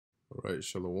Right,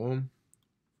 Shalom.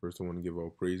 First, I want to give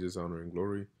all praises, honor, and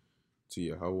glory to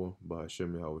Yahweh,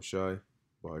 Bahashem Yahweh Shai,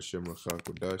 Bahashem Rachak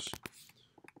Kodash.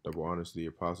 Double honors to the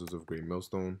apostles of Great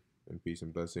Millstone, and peace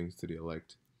and blessings to the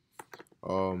elect.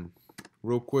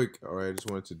 Real quick, all right, I just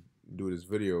wanted to do this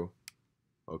video,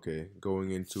 okay,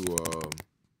 going into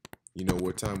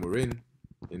what time we're in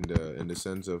the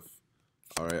sense of,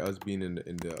 all right, us being in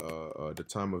the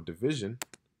time of division,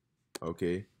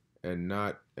 okay, and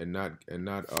not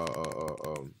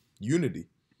unity,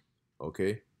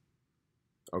 okay.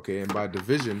 And by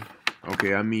division,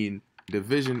 okay, I mean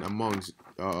division amongst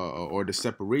or the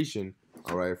separation,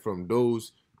 all right, from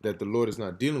those that the Lord is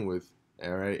not dealing with,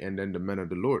 all right, and then the men of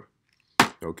the Lord,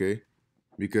 okay,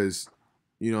 because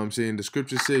you know what I'm saying, the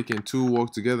scriptures say, can two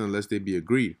walk together unless they be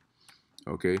agreed,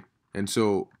 okay. And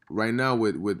so right now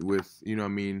with you know what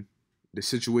I mean, the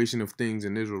situation of things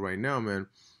in Israel right now, man,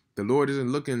 the Lord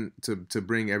isn't looking to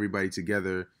bring everybody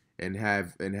together and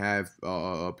have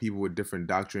people with different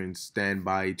doctrines stand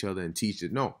by each other and teach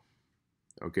it. No,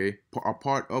 okay. A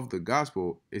part of the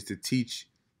gospel is to teach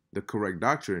the correct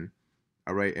doctrine,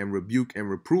 all right, and rebuke and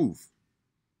reprove,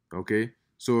 okay.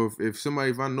 So if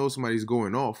I know somebody's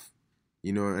going off,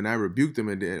 you know, and I rebuke them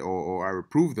or I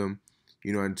reprove them,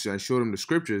 you know, and I show them the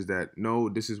scriptures that no,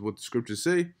 this is what the scriptures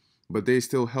say, but they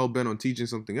still hell bent on teaching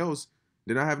something else,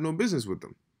 then I have no business with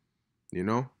them, you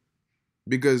know,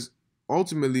 because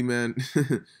ultimately, man,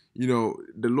 you know,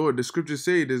 the scriptures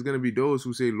say there's going to be those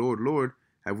who say, Lord, Lord,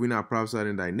 have we not prophesied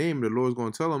in thy name? The Lord's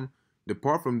going to tell them,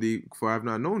 depart from thee, for I have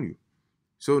not known you.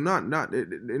 So not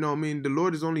you know what I mean, the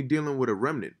Lord is only dealing with a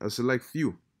remnant, a select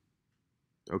few,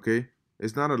 okay?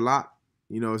 It's not a lot,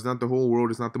 you know, it's not the whole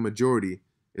world, it's not the majority,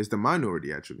 it's the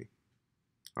minority, actually.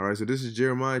 All right, so this is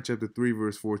Jeremiah chapter 3,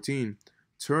 verse 14.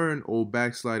 Turn, O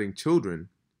backsliding children,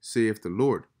 saith the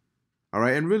Lord. All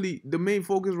right, and really, the main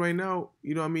focus right now,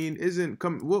 you know what I mean, isn't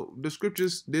the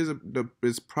scriptures,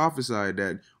 it's prophesied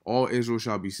that all Israel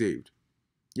shall be saved.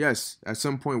 Yes, at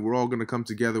some point, we're all going to come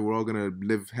together. We're all going to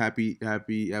live happy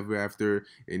ever after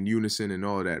in unison and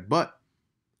all of that. But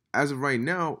as of right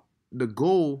now, the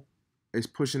goal is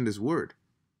pushing this word,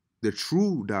 the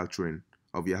true doctrine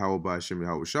of Yahweh Ba'ashem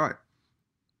Yahweh Shai.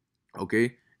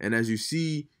 Okay, and as you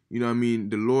see, you know what I mean,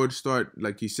 the Lord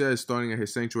like he says, starting at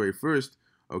his sanctuary first,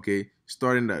 okay,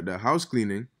 starting the house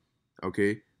cleaning,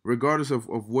 okay, regardless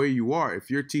of where you are, if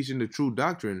you're teaching the true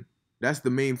doctrine, that's the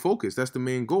main focus, that's the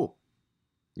main goal,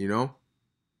 you know,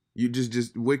 you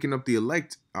just waking up the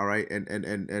elect, all right,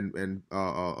 and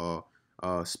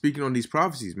speaking on these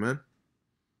prophecies, man,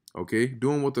 okay,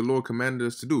 doing what the Lord commanded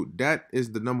us to do. That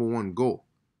is the number one goal,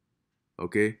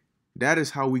 okay, that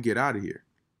is how we get out of here.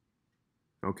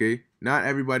 Okay, not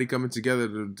everybody coming together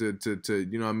to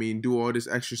you know what I mean, do all this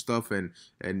extra stuff and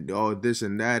all this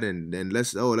and that and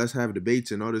let's have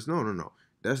debates and all this. No.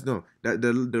 That's no. That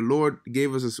the Lord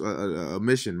gave us a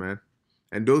mission, man.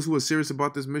 And those who are serious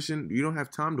about this mission, you don't have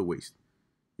time to waste,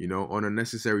 you know, on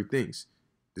unnecessary things.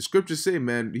 The scriptures say,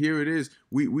 man, here it is.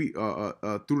 We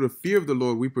through the fear of the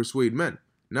Lord we persuade men,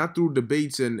 not through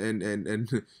debates and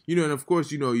you know, and of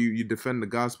course, you know, you defend the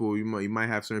gospel. You might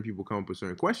have certain people come up with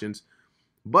certain questions.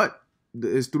 But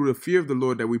it's through the fear of the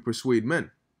Lord that we persuade men,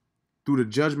 through the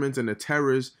judgments and the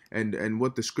terrors and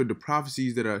what the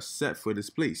prophecies that are set for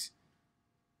this place.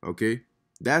 Okay,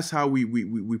 that's how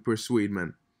we persuade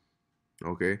men.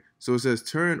 Okay, so it says,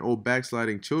 "Turn, O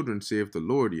backsliding children, saith the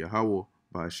Lord, Yahweh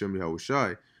Ba'ashem Yahweh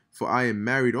Shai, for I am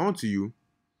married unto you."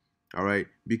 All right,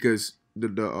 because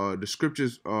the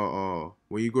scriptures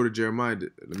when you go to Jeremiah,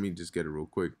 let me just get it real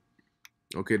quick.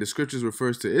 Okay, the scriptures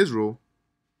refers to Israel,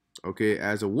 okay,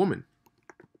 as a woman.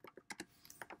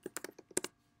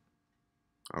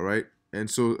 All right, and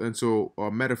so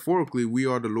metaphorically, we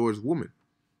are the Lord's woman,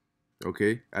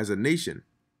 okay, as a nation.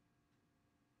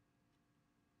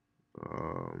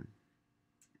 All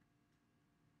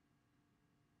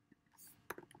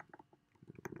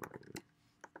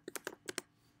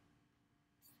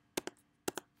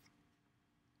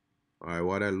right,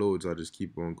 while that loads, I'll just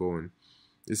keep on going.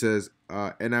 It says,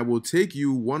 and I will take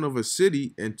you one of a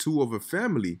city and two of a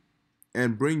family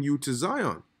and bring you to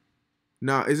Zion.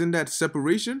 Now, isn't that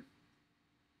separation?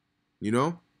 You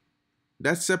know,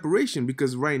 that's separation,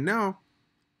 because right now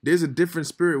there's a different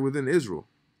spirit within Israel.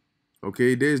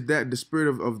 Okay, there's the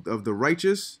spirit of the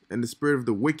righteous and the spirit of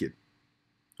the wicked.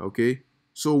 Okay,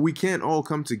 so we can't all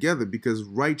come together because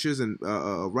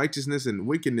righteousness and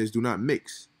wickedness do not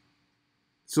mix.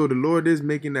 So the Lord is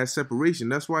making that separation.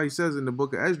 That's why he says in the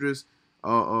book of Esdras,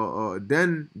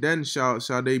 then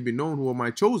shall they be known who are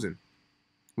my chosen.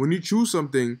 When you choose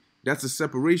something, that's a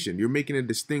separation. You're making it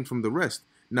distinct from the rest.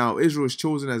 Now, Israel is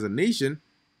chosen as a nation,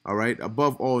 all right,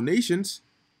 above all nations.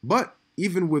 But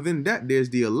even within that, there's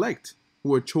the elect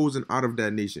who are chosen out of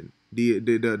that nation,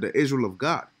 the Israel of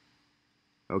God.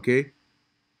 Okay,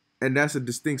 and that's a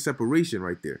distinct separation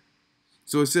right there.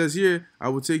 So it says here, I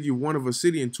will take you one of a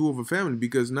city and two of a family,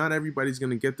 because not everybody's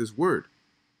gonna get this word.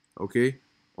 Okay,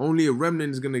 only a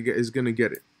remnant is gonna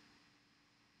get it.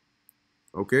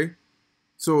 Okay,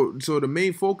 so the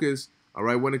main focus, all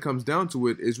right, when it comes down to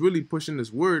it, is really pushing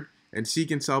this word and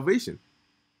seeking salvation.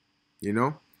 You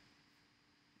know,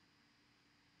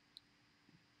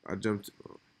 I jumped.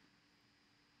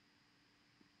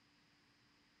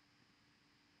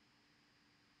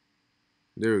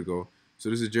 There we go. So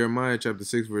this is Jeremiah chapter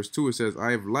 6, verse 2. It says, I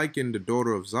have likened the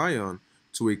daughter of Zion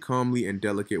to a comely and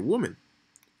delicate woman.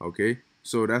 Okay,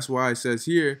 so that's why it says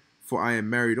here, for I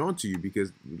am married unto you,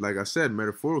 because like I said,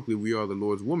 metaphorically, we are the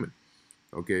Lord's woman.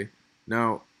 Okay,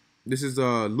 now this is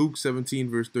Luke 17,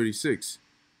 verse 36.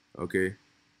 Okay.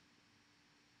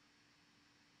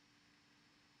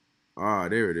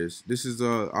 There it is. This is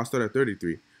I'll start at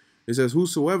 33. It says,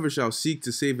 whosoever shall seek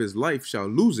to save his life shall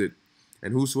lose it,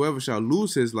 and whosoever shall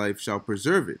lose his life shall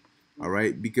preserve it. All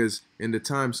right, because in the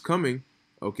times coming,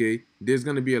 okay, there's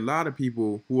gonna be a lot of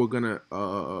people who are gonna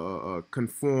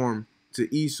conform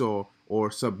to Esau,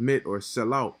 or submit or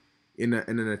sell out in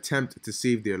an attempt to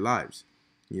save their lives.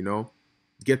 You know,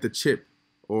 get the chip,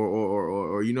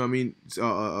 or you know what I mean,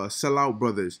 sell out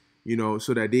brothers. You know,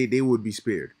 so that they would be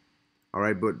spared. All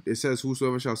right, but it says,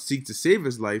 whosoever shall seek to save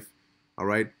his life, all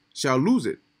right, shall lose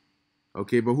it.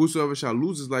 Okay, but whosoever shall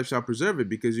lose his life shall preserve it,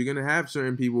 because you're gonna have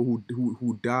certain people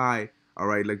who die. All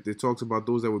right, like it talks about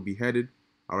those that were beheaded.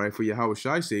 All right, for Yahweh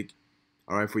Shai's sake.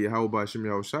 All right, for Yahweh Ba'ashem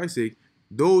Yahweh Shai's sake.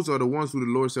 Those are the ones who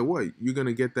the Lord said, what, you're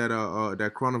gonna get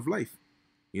that crown of life.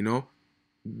 You know,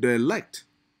 the elect.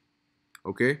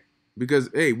 Okay, because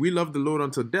hey, we love the Lord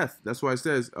unto death. That's why it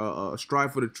says,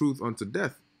 strive for the truth unto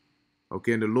death.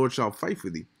 Okay, and the Lord shall fight for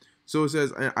thee. So it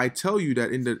says, I tell you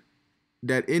that in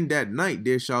that night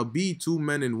there shall be two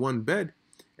men in one bed,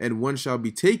 and one shall be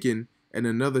taken, and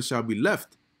another shall be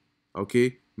left.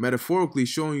 Okay, metaphorically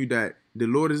showing you that the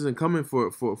Lord isn't coming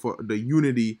for the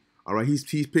unity. All right, he's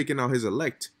picking out his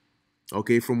elect.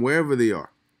 Okay, from wherever they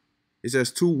are. It says,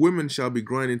 two women shall be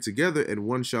grinding together, and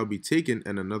one shall be taken,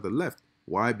 and another left.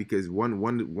 Why? Because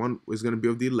one is going to be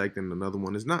of the elect, and another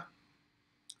one is not.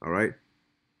 All right.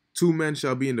 Two men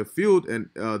shall be in the field, and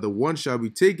the one shall be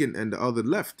taken, and the other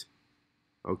left.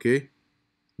 Okay,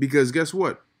 because guess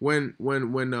what? When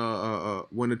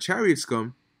the chariots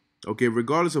come, okay,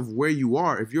 regardless of where you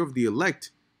are, if you're of the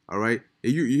elect, all right,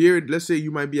 you here, let's say you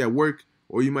might be at work,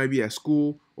 or you might be at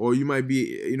school, or you might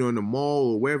be, you know, in the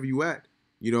mall, or wherever you at,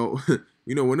 you know,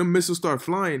 you know, when the missiles start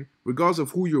flying, regardless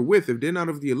of who you're with, if they're not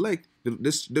of the elect,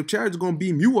 the chariots are gonna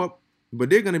beam you up, but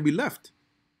they're gonna be left.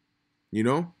 You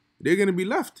know, they're going to be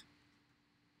left.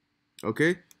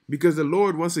 Okay? Because the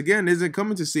Lord, once again, isn't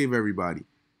coming to save everybody.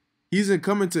 He isn't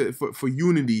coming for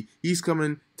unity. He's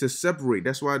coming to separate.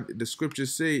 That's why the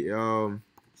scriptures say,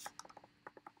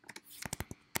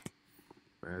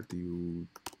 Matthew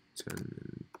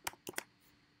 10.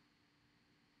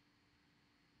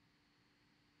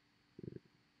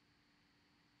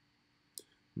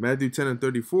 Matthew 10 and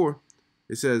 34.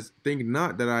 It says, think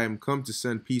not that I am come to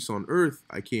send peace on earth.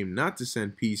 I came not to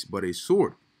send peace, but a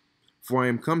sword. For I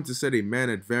am come to set a man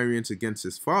at variance against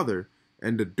his father,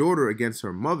 and the daughter against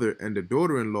her mother, and the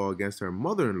daughter-in-law against her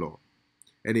mother-in-law.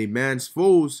 And a man's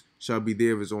foes shall be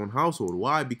there of his own household.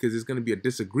 Why? Because there's going to be a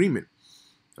disagreement.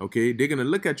 Okay? They're going to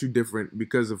look at you different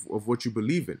because of what you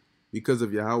believe in. Because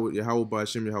of Yahweh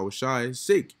Ba'ashem Yahweh Shai's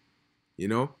sake. You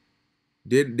know?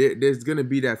 There's going to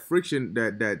be that friction,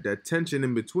 that tension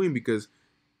in between, because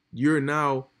you're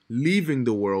now leaving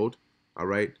the world, all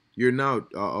right? You're now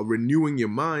renewing your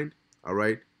mind, all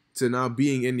right, to now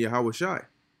being in Yahweh Shai.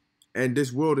 And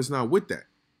this world is not with that,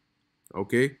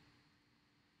 okay?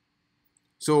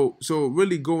 So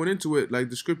really going into it, like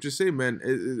the scriptures say,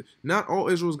 man, not all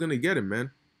Israel's going to get it,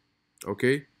 man,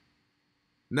 okay?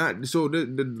 Not so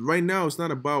right now it's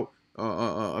not about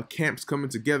camps coming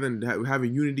together and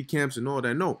having unity camps and all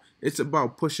that. No, it's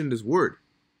about pushing this word.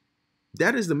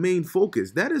 That is the main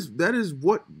focus. That is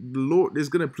what the Lord is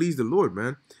gonna please the Lord,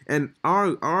 man. And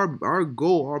our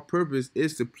goal, our purpose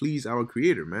is to please our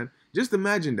Creator, man. Just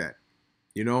imagine that,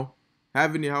 you know,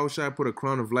 having Yahweh Shai put a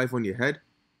crown of life on your head,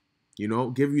 you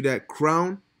know, give you that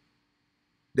crown.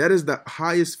 That is the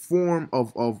highest form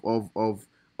of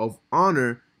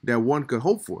honor that one could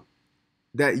hope for.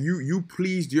 That you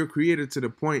pleased your Creator to the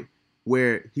point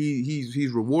where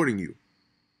he's rewarding you,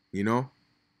 you know.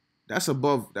 That's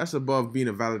above being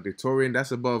a valedictorian.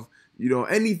 That's above, you know,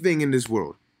 anything in this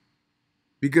world.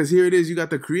 Because here it is, you got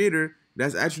the creator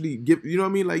that's actually you know what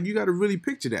I mean? Like, you got to really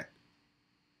picture that.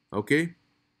 Okay?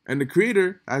 And the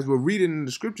creator, as we're reading in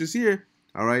the scriptures here,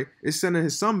 all right, is sending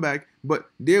his son back, but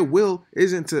their will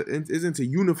isn't to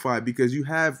unify, because you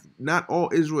have, not all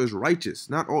Israel is righteous.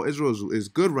 Not all Israel is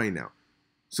good right now.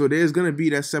 So there's going to be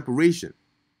that separation,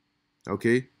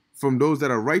 okay, from those that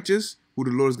are righteous, who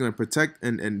the Lord is going to protect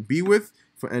and be with,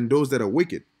 and those that are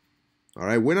wicked. All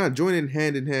right, we're not joining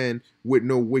hand in hand with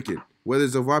no wicked, whether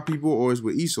it's of our people or it's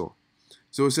with Esau.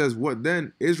 So it says, what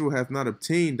then? Israel hath not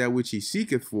obtained that which he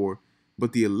seeketh for,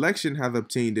 but the election hath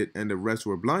obtained it, and the rest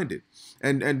were blinded.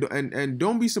 And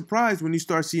don't be surprised when you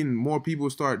start seeing more people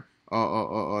start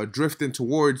drifting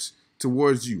towards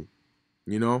you.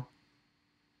 You know,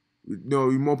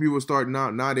 more people start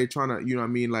now they're trying to, you know what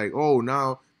I mean, like, oh,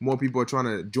 now more people are trying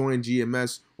to join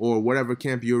GMS or whatever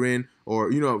camp you're in,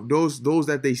 or, you know, those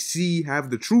that they see have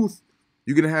the truth.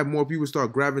 You're gonna have more people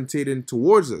start gravitating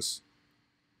towards us.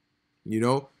 You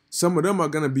know, some of them are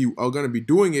gonna be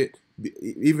doing it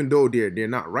even though they're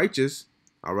not righteous.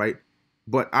 All right,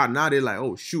 but now they're like,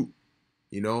 oh shoot,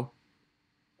 you know,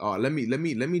 let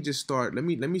me just start. Let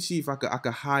me see if I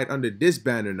could hide under this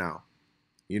banner now.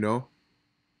 You know,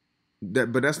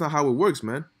 but that's not how it works,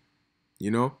 man.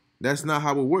 You know, that's not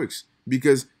how it works,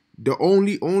 because the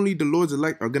only the Lord's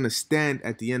elect are gonna stand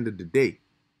at the end of the day.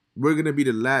 We're gonna be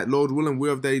the last. Lord willing,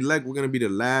 we're of that elect. We're gonna be the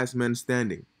last men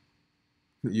standing.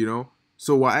 You know,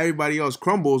 so while everybody else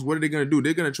crumbles, what are they gonna do?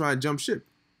 They're gonna try and jump ship.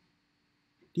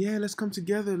 Yeah, let's come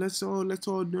together. Let's all.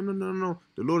 No.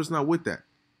 The Lord is not with that.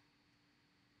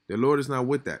 The Lord is not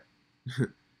with that.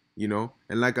 You know,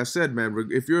 and like I said, man,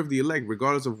 if you're of the elect,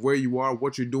 regardless of where you are,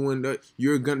 what you're doing,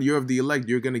 you're of the elect.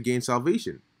 You're gonna gain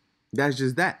salvation. That's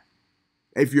just that.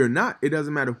 If you're not, it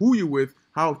doesn't matter who you're with,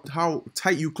 how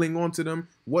tight you cling on to them,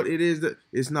 what it is,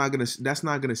 that's not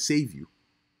gonna save you.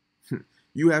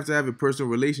 You have to have a personal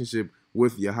relationship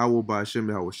with Yahweh Ba'ashem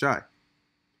Yahweh Shai.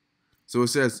 So it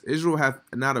says, Israel hath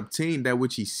not obtained that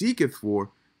which he seeketh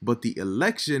for, but the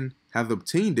election hath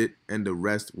obtained it, and the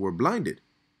rest were blinded.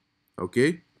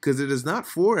 Okay? Because it is not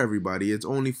for everybody, it's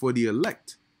only for the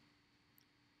elect.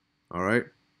 All right?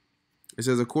 It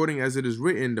says, according as it is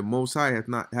written, the Most High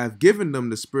hath given them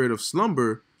the spirit of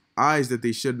slumber, eyes that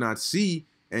they should not see,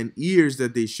 and ears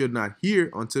that they should not hear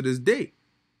unto this day.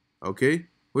 Okay?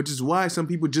 Which is why some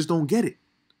people just don't get it.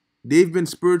 They've been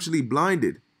spiritually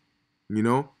blinded, you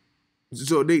know?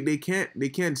 So they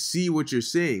can't see what you're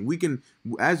saying. We can,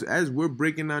 as we're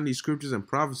breaking down these scriptures and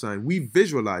prophesying, we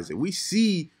visualize it. We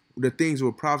see the things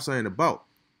we're prophesying about,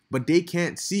 but they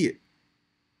can't see it,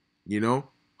 you know?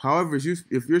 However,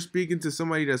 if you're speaking to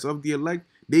somebody that's of the elect,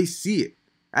 they see it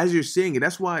as you're saying it.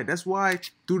 That's why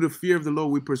through the fear of the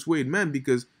Lord we persuade men,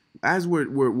 because as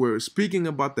we're speaking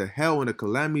about the hell and the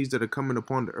calamities that are coming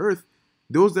upon the earth,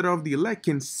 those that are of the elect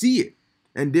can see it,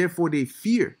 and therefore they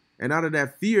fear. And out of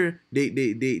that fear, they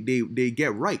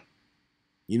get right,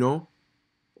 you know?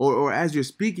 Or as you're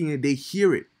speaking it, they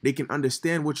hear it. They can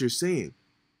understand what you're saying.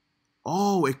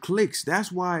 Oh, it clicks.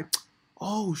 That's why.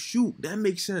 Oh, shoot, that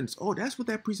makes sense. Oh, that's what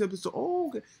that precept is. Oh,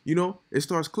 okay. You know, it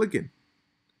starts clicking.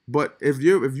 But if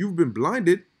you've been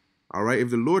blinded, all right,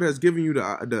 if the Lord has given you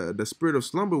the spirit of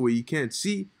slumber where you can't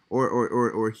see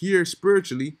or hear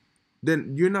spiritually,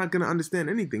 then you're not going to understand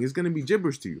anything. It's going to be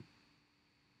gibberish to you.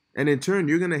 And in turn,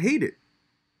 you're going to hate it.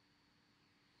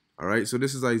 All right, so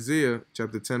this is Isaiah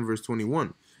chapter 10, verse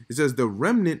 21. It says, the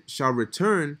remnant shall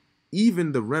return,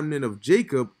 even the remnant of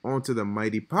Jacob, unto the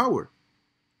mighty power.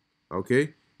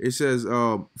 Okay, it says,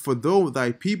 for though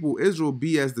thy people Israel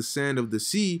be as the sand of the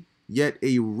sea, yet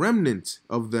a remnant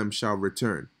of them shall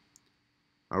return.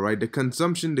 All right, the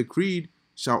consumption decreed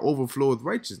shall overflow with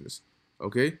righteousness.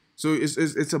 Okay, so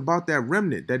it's about that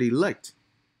remnant, that elect.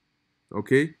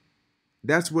 Okay,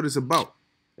 that's what it's about.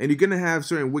 And you're gonna have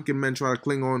certain wicked men try to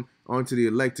cling onto the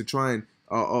elect to try and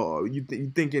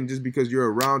you thinking just because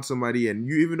you're around somebody, and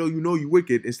you, even though you know you're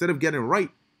wicked, instead of getting right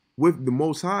with the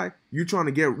Most High, you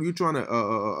trying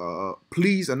to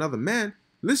please another man.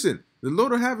 Listen, the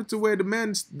Lord will have it to where the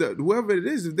man, whoever it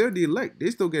is, if they're the elect, they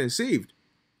still getting saved.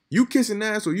 You kissing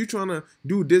ass, or you trying to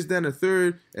do this, that, and the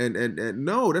third, and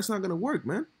no, that's not gonna work,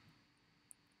 man.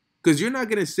 Because you're not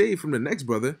getting saved from the next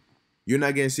brother. You're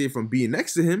not getting saved from being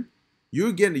next to him.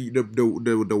 You're getting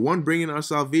the one bringing our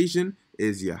salvation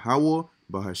is Yahweh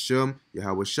Ba'ashem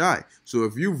Yahweh Shai. So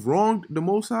if you've wronged the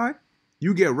Most High,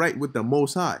 you get right with the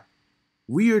Most High.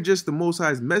 We are just the Most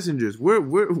High's messengers.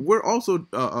 We're also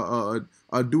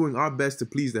doing our best to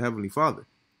please the Heavenly Father.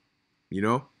 You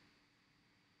know.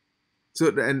 So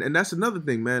and that's another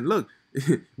thing, man. Look,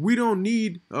 we don't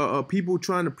need people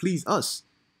trying to please us.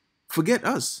 Forget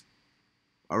us.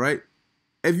 All right.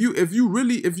 If you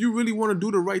really want to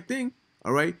do the right thing,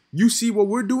 all right, you see what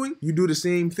we're doing, you do the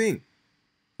same thing.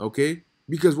 Okay?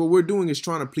 Because what we're doing is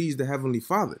trying to please the Heavenly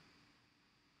Father.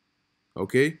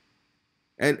 Okay?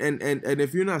 And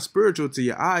if you're not spiritual to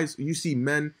your eyes, you see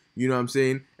men, you know what I'm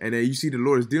saying, and then you see the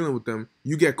Lord is dealing with them,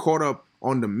 you get caught up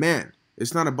on the man.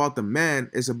 It's not about the man,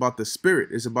 it's about the spirit.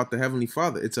 It's about the Heavenly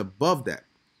Father. It's above that.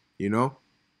 You know?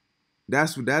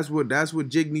 That's what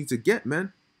Jake needs to get,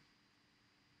 man.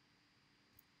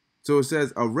 So it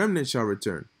says a remnant shall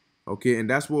return. Okay, and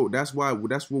that's what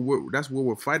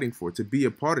we're fighting for, to be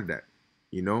a part of that.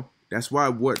 You know? That's why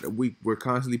we're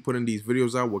constantly putting these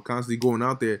videos out. We're constantly going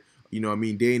out there, you know what I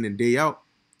mean, day in and day out.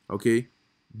 Okay?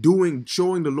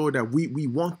 Showing the Lord that we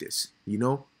want this, you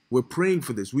know? We're praying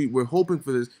for this. We're hoping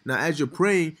for this. Now, as you're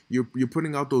praying, you're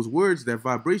putting out those words, that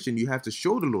vibration. You have to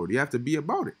show the Lord. You have to be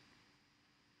about it.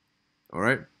 All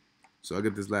right? So I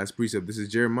get this last precept. This is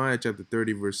Jeremiah chapter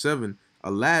 30, verse 7.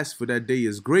 Alas, for that day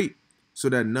is great, so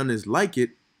that none is like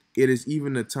it. It is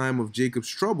even the time of Jacob's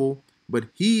trouble, but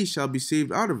he shall be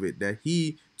saved out of it. That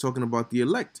he, talking about the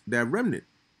elect, that remnant.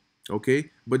 Okay?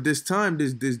 But this time,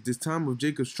 this time of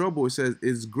Jacob's trouble, it says,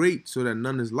 is great, so that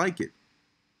none is like it.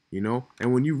 You know?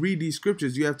 And when you read these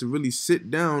scriptures, you have to really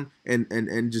sit down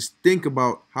and just think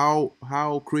about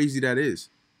how crazy that is.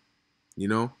 You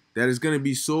know? That is going to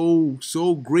be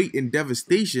so great in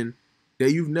devastation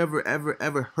that you've never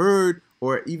ever heard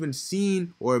or even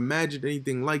seen or imagined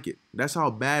anything like it. That's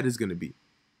how bad it's going to be.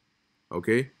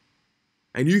 Okay?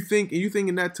 And you think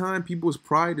in that time people's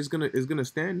pride is gonna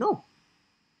stand? No.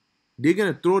 They're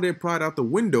gonna throw their pride out the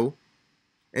window,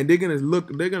 and they're gonna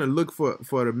look for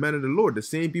the men of the Lord. The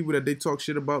same people that they talk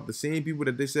shit about, the same people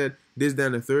that they said this, that,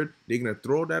 and the third, they're gonna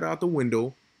throw that out the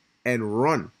window and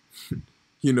run.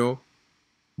 You know?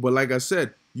 But like I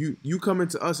said, you coming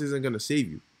to us isn't gonna save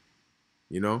you.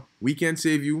 You know? We can't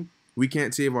save you, we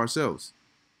can't save ourselves.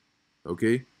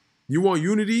 Okay? You want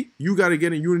unity, you gotta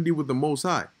get in unity with the Most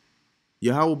High.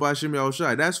 Yahweh Ba'Shem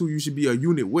Yahushai. That's who you should be a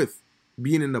unit with,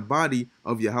 being in the body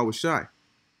of Yahushai.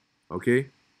 Okay?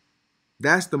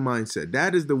 That's the mindset.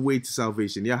 That is the way to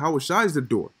salvation. Yahushai is the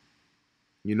door.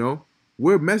 You know?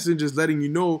 We're messengers letting you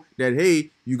know that, hey,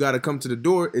 you got to come to the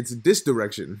door. It's this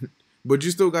direction. But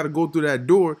you still got to go through that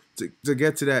door to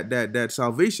get to that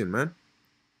salvation, man.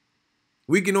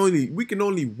 We can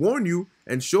only warn you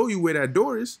and show you where that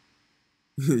door is.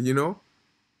 You know?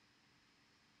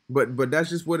 But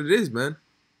that's just what it is, man.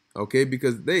 Okay,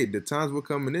 because the times we're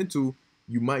coming into,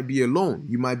 you might be alone.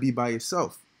 You might be by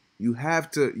yourself. You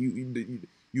have to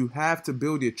you have to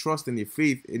build your trust and your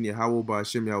faith in Yahweh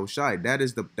Ba'Shem Yahushai.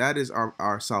 That is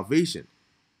our salvation.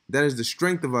 That is the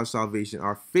strength of our salvation,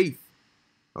 our faith.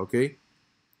 Okay?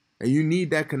 And you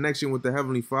need that connection with the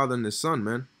Heavenly Father and the Son,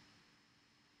 man.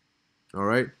 All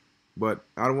right? But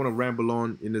I don't want to ramble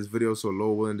on in this video, so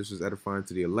Lord willing, this was edifying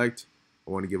to the elect.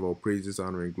 I want to give all praises,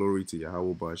 honor, and glory to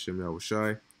Yahweh Ba'Shem Yahushai,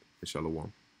 and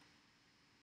Shalom.